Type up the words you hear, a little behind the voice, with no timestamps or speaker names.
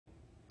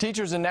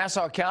Teachers in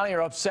Nassau County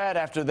are upset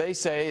after they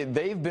say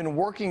they've been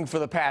working for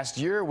the past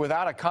year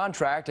without a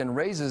contract and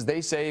raises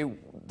they say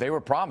they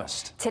were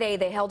promised. Today,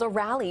 they held a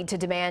rally to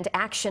demand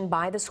action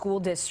by the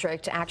school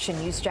district. Action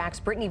News Jack's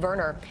Brittany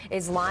Werner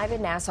is live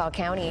in Nassau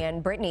County.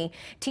 And Brittany,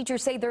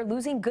 teachers say they're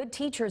losing good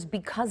teachers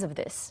because of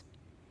this.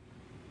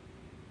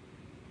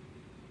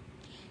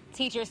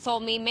 Teachers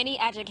told me many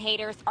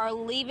educators are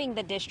leaving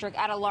the district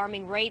at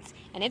alarming rates,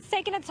 and it's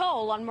taken a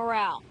toll on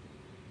morale.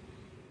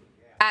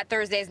 At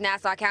Thursday's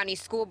Nassau County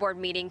School Board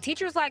meeting,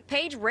 teachers like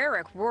Paige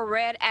Rarick were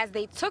read as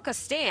they took a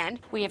stand.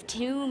 We have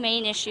two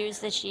main issues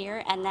this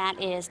year, and that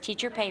is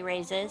teacher pay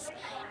raises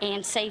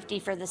and safety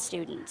for the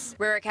students.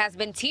 Rarick has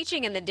been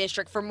teaching in the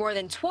district for more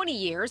than 20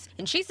 years,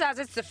 and she says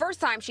it's the first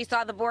time she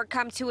saw the board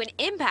come to an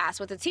impasse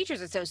with the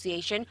Teachers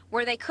Association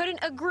where they couldn't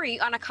agree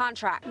on a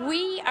contract.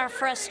 We are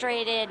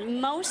frustrated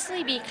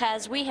mostly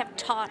because we have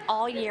taught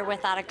all year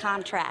without a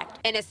contract.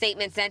 In a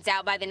statement sent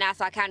out by the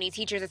Nassau County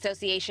Teachers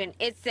Association,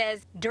 it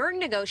says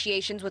during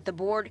negotiations with the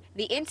board,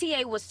 the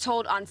NTA was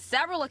told on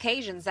several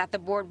occasions that the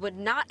board would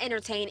not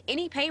entertain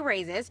any pay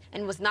raises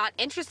and was not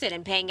interested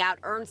in paying out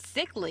earned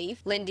sick leave.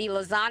 Lindy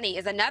Lazani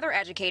is another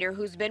educator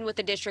who's been with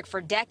the district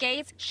for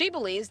decades. She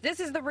believes this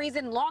is the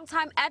reason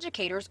longtime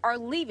educators are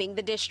leaving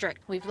the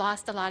district. We've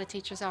lost a lot of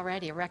teachers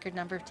already, a record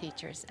number of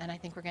teachers, and I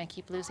think we're going to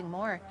keep losing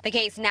more. The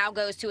case now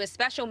goes to a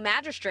special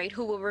magistrate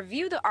who will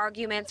review the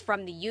arguments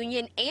from the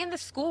union and the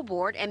school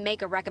board and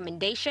make a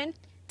recommendation.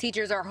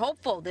 Teachers are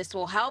hopeful this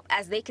will help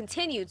as they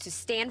continue to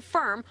stand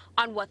firm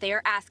on what they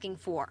are asking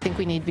for. I think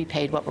we need to be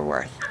paid what we're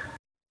worth.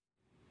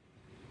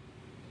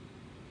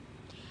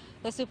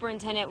 The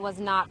superintendent was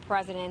not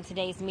present in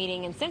today's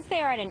meeting, and since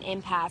they are at an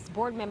impasse,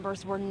 board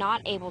members were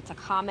not able to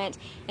comment.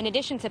 In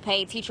addition to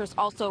pay, teachers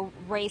also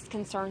raised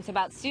concerns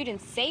about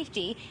student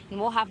safety, and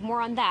we'll have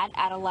more on that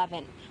at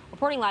 11.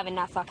 Reporting live in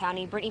Nassau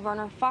County, Brittany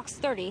Werner, Fox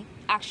 30,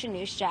 Action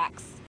News Jax.